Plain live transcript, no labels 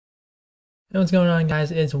Hey, what's going on,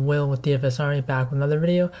 guys? It's Will with DFS Army back with another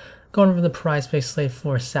video going over the prize pick slate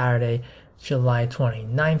for Saturday, July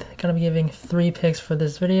 29th. Gonna be giving 3 picks for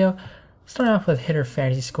this video. Starting off with hitter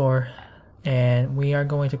fantasy score, and we are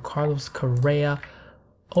going to Carlos Correa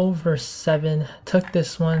over 7. Took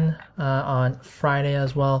this one on Friday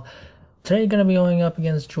as well. Today, gonna be going up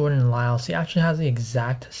against Jordan Lyles. He actually has the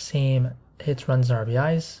exact same hits, runs, and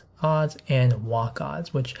RBIs odds and walk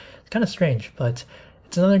odds, which is kind of strange, but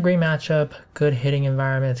it's another great matchup, good hitting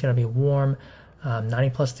environment. It's going to be warm, 90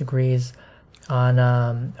 plus degrees.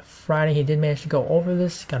 On Friday, he did manage to go over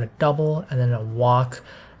this, got a double and then a walk,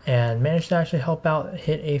 and managed to actually help out,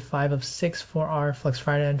 hit a 5 of 6 for our Flex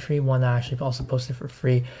Friday entry, one that I actually also posted for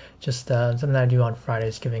free. Just something that I do on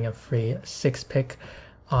Fridays, giving a free 6 pick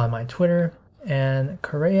on my Twitter. And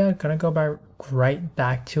Correa, gonna go right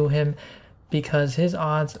back to him, because his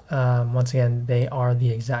odds, once again, they are the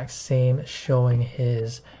exact same, showing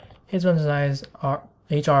his run size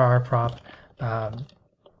HRR prop.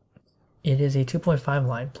 It is a 2.5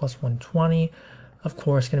 line plus 120. Of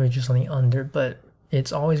course, going to be just on the under, but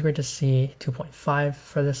it's always great to see 2.5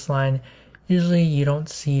 for this line. Usually, you don't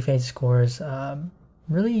see fantasy scores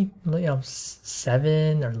really,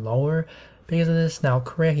 7 or lower because of this. Now,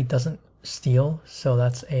 Correa, he doesn't steal, so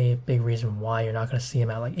that's a big reason why you're not going to see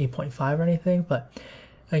him at like 8.5 or anything. But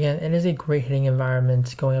again, it is a great hitting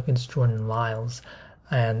environment going up against Jordan Lyles,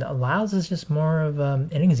 and Lyles is just more of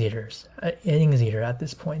innings eater at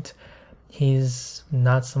this point. He's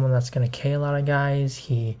not someone that's going to K a lot of guys.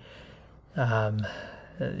 He's an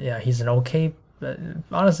okay,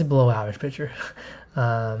 honestly below average pitcher.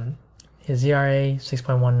 His ERA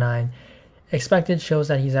 6.19. Expected shows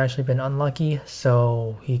that he's actually been unlucky,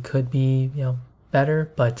 so he could be,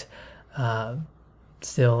 better, but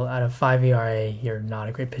still, at a 5 ERA, you're not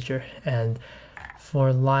a great pitcher. And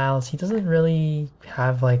for Lyles, he doesn't really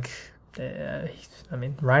have righties,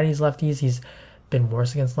 lefties. He's been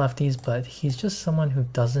worse against lefties, but he's just someone who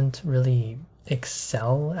doesn't really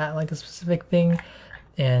excel at like a specific thing.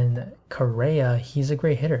 And Correa, he's a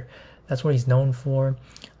great hitter. That's what he's known for.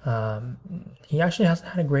 He actually hasn't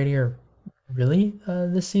had a great year really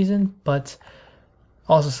this season, but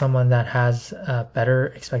also someone that has better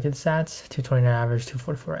expected stats, 229 average,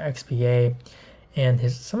 244 xBA,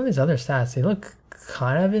 and some of these other stats, they look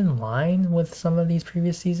kind of in line with some of these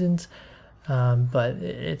previous seasons. But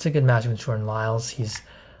it's a good match with Jordan Lyles. He's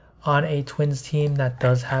on a Twins team that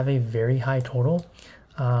does have a very high total,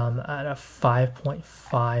 at a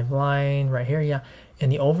 5.5 line right here. Yeah,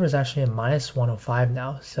 and the over is actually a minus 105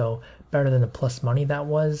 now, so better than the plus money that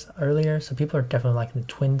was earlier. So people are definitely liking the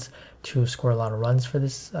Twins to score a lot of runs for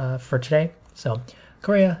this for today. So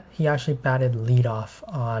Correa, he actually batted leadoff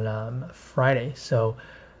on Friday, so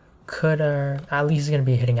could at least is going to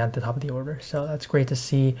be hitting at the top of the order. So that's great to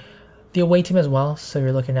see. The away team as well, so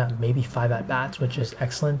you're looking at maybe 5 at bats, which is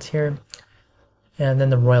excellent here. And then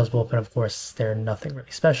the Royals bullpen, of course, they're nothing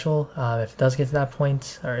really special. If it does get to that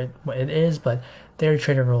point, or it is, but they already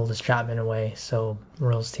traded Roldis Chapman away, so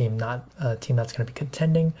Royals team, not a team that's going to be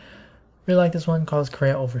contending. Really like this one, Carlos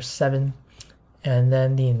Correa over 7. And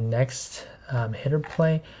then the next hitter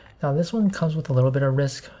play. Now this one comes with a little bit of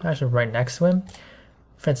risk, actually right next to him.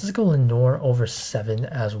 Francisco Lindor over 7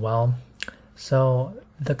 as well. So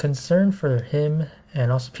the concern for him,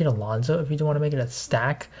 and also Pete Alonso, if you do want to make it a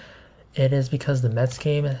stack, it is because the Mets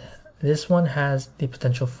game, this one has the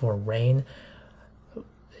potential for rain.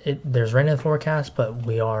 There's rain in the forecast, but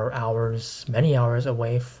we are many hours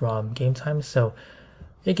away from game time, so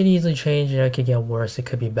it could easily change. It could get worse. It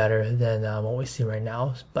could be better than what we see right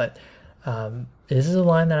now. But this is a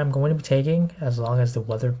line that I'm going to be taking as long as the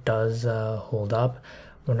weather does hold up.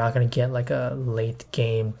 We're not going to get like a late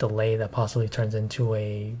game delay that possibly turns into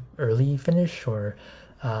a early finish, or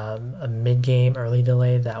a mid-game early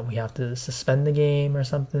delay that we have to suspend the game or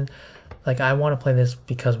something. Like, I want to play this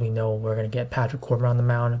because we know we're going to get Patrick Corbin on the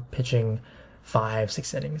mound pitching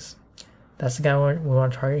 5-6 innings. That's the guy we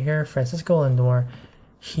want to target here. Francisco Lindor,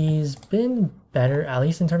 he's been better, at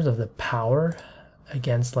least in terms of the power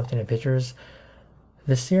against left-handed pitchers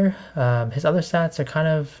this year. His other stats are kind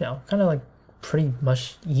of like pretty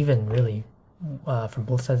much even, really, from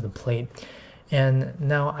both sides of the plate. And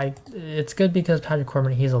now it's good because Patrick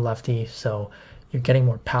Corbin, he's a lefty, so you're getting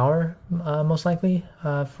more power, most likely,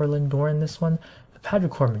 for Lindor in this one. But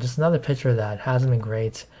Patrick Corbin, just another pitcher that hasn't been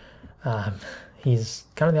great. He's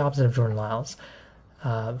kind of the opposite of Jordan Lyles.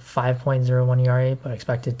 5.01 ERA, but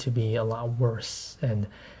expected to be a lot worse. And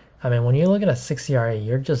I mean, when you look at a 6 ERA,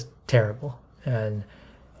 you're just terrible. And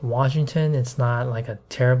Washington, it's not like a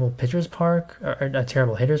terrible pitcher's park or a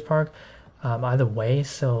terrible hitter's park. either way.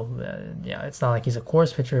 So yeah, it's not like he's a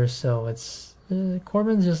course pitcher. So it's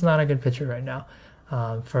Corbin's just not a good pitcher right now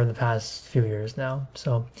for the past few years now.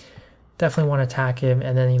 So definitely want to attack him.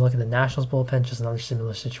 And then you look at the Nationals bullpen, just another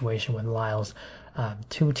similar situation with Lyles.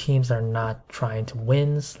 Two teams that are not trying to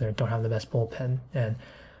win, so they don't have the best bullpen, and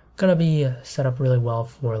gonna be set up really well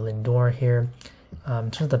for Lindor here.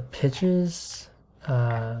 In terms of the pitches,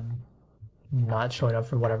 not showing up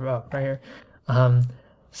for whatever. Oh, right here.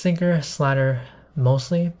 Sinker, slider,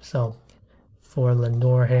 mostly. So for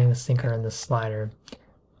Lindor, hitting the sinker and the slider.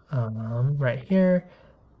 Right here,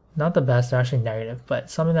 not the best, they're actually negative,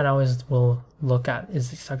 but something that I always will look at is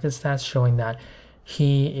the expected stats showing that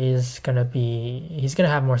he's gonna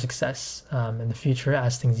have more success in the future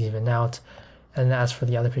as things even out. And as for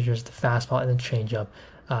the other pitchers, the fastball and the changeup,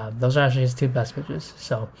 those are actually his two best pitches.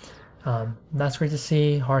 So that's great to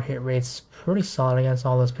see. Hard hit rates pretty solid against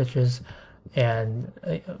all those pitches, and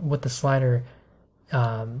with the slider,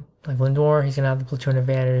 like Lindor, he's gonna have the platoon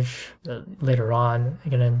advantage later on,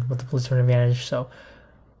 again with the platoon advantage. So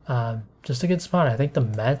just a good spot. I think the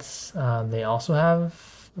Mets, they also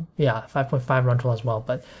have 5.5 run total as well,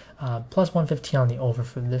 but plus 115 on the over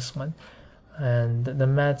for this one. And the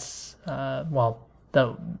Mets, another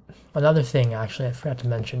thing actually I forgot to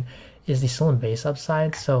mention is the stolen base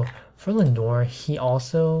upside. So for Lindor, he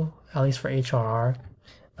also, at least for HRR,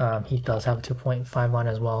 he does have a 2.5 line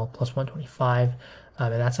as well, plus 125.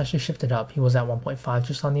 And that's actually shifted up. He was at 1.5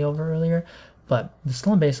 just on the over earlier. But the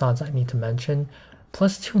stolen base odds I need to mention,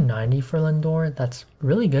 plus 290 for Lindor. That's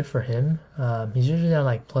really good for him. He's usually at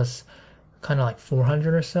like plus kind of like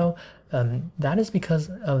 400 or so. That is because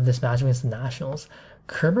of this match against the Nationals.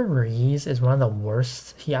 Kerbert Ruiz is one of the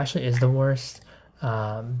worst. He actually is the worst.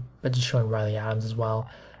 But just showing Riley Adams as well,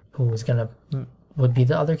 would be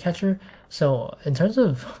the other catcher. So in terms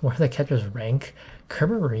of where the catchers rank,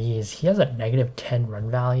 Kerbert Ruiz, he has a negative 10 run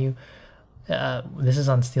value. This is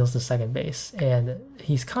on steals to second base, and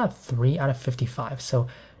he's caught 3 out of 55. So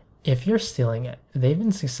if you're stealing it, they've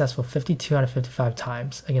been successful 52 out of 55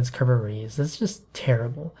 times against Kerbert Ruiz. That's just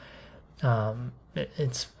terrible.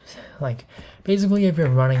 It's like basically if you're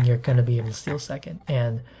running, you're going to be able to steal second.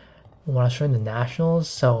 And when I was showing the Nationals,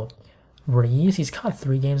 so Ruiz, he's caught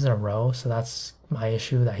 3 games in a row, so that's my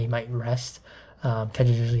issue, that he might rest.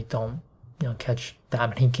 Catchers usually don't catch that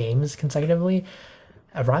many games consecutively.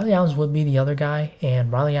 Riley Adams would be the other guy,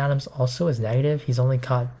 and Riley Adams also is negative. He's only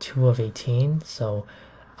caught 2 of 18, so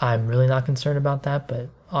I'm really not concerned about that. But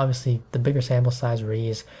obviously, the bigger sample size,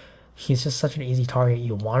 Ruiz, he's just such an easy target.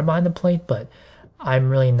 You want him behind the plate, but I'm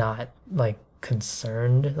really not like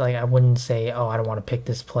concerned. Like I wouldn't say, oh, I don't want to pick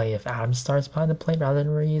this play if Adams starts behind the plate rather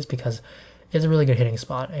than Ruiz, because it's a really good hitting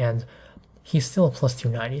spot, and he's still a plus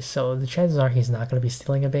 290. So the chances are he's not going to be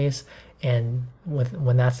stealing a base, and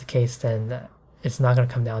when that's the case, then it's not going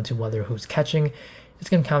to come down to whether who's catching. It's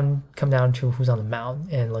going to come down to who's on the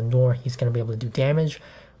mound. And Lindor, he's going to be able to do damage.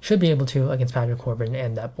 Should be able to against Patrick Corbin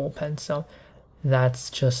and that bullpen. So that's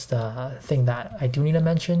just a thing that I do need to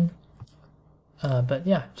mention. But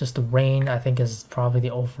yeah, just the rain, I think, is probably the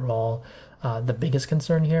overall the biggest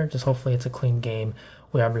concern here. Just hopefully it's a clean game.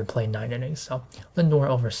 We already played 9 innings. So Lindor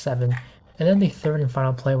over 7. And then the third and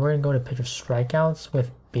final play, we're going to go to pitcher strikeouts with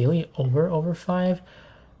Bailey over 5.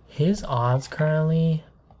 His odds currently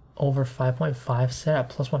over 5.5 set at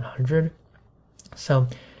plus 100. So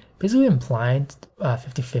basically implied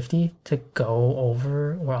 50-50 to go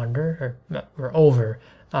over or under, or over,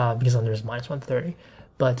 because under is minus 130.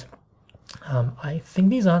 But I think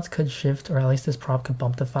these odds could shift, or at least this prop could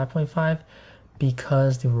bump to 5.5,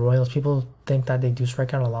 because the Royals, people think that they do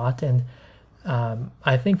strike out a lot. And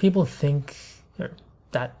I think people think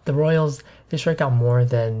that the Royals, they strike out more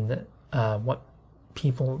than what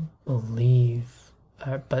people believe,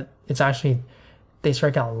 but it's actually they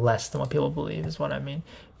strike out less than what people believe is what I mean,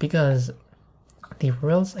 because the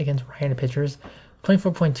Royals against right-handed pitchers,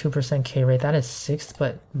 24.2% K rate, that is 6th,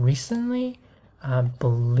 but recently I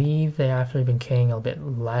believe they actually been K'ing a bit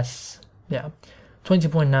less.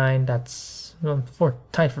 22.9, that's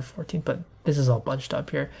tied for 14th, but this is all bunched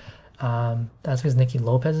up here. That's because Nicky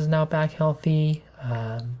Lopez is now back healthy.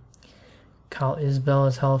 Kyle Isbell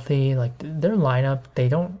is healthy. Like their lineup, they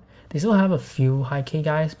still have a few high K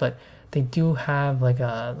guys, but they do have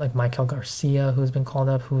like Michael Garcia, who's been called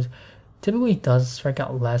up, who's typically does strike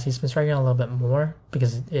out less. He's been striking out a little bit more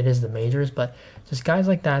because it is the majors, but just guys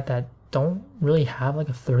like that don't really have like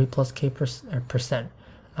a 30 plus percent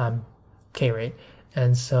K rate.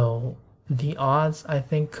 And so the odds, I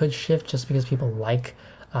think, could shift just because people like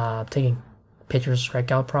taking pitchers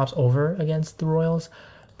strikeout props over against the Royals.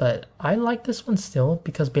 But I like this one still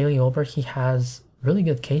because Bailey Ober, he has really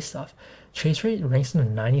good K stuff. Chase rate ranks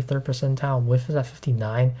in the 93rd percentile, whiff is at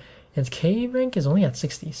 59, and K rank is only at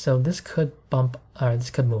 60. So this could bump, or this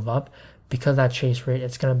could move up because that chase rate.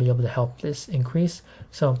 It's gonna be able to help this increase.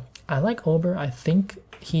 So I like Ober. I think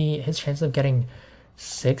his chances of getting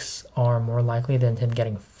 6 are more likely than him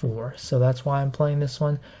getting 4. So that's why I'm playing this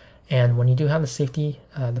one. And when you do have the safety,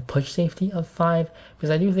 the push safety of 5, because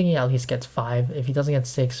I do think he at least gets 5. If he doesn't get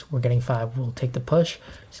 6, we're getting 5. We'll take the push.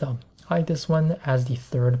 So I like this one as the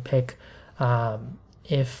third pick.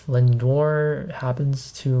 If Lindor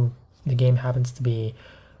the game happens to be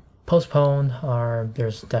postponed, or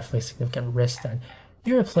there's definitely significant risk, then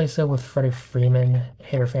you replace it with Freddie Freeman,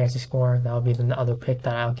 hitter fantasy score. That would be the other pick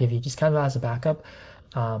that I'll give you just kind of as a backup.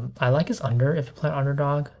 I like his under if you play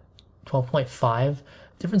underdog, 12.5.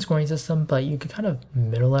 Different scoring system, but you could kind of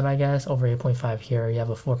middle it, I guess. Over 8.5 here, you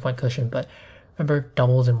have a 4-point cushion, but remember,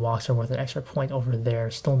 doubles and walks are worth an extra point over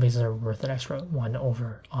there. Stolen bases are worth an extra 1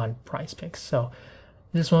 over on Prizepicks. So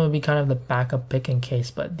this one would be kind of the backup pick in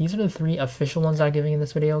case, but these are the 3 official ones I'm giving in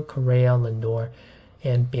this video: Correa, Lindor,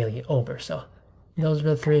 and Bailey Ober. So those are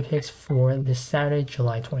the 3 picks for this Saturday,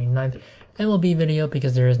 July 29th. MLB video,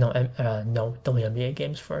 because there is no WNBA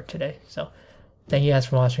games for today. So thank you guys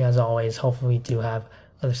for watching. As always, hopefully we do have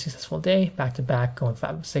another successful day, back to back, going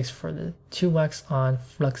 5-6 for the 2x on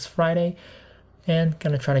Flux Friday, and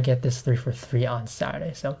gonna try to get this 3 for 3 on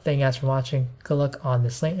Saturday. So thank you guys for watching. Good luck on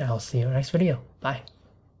this slate, and I'll see you in the next video. Bye.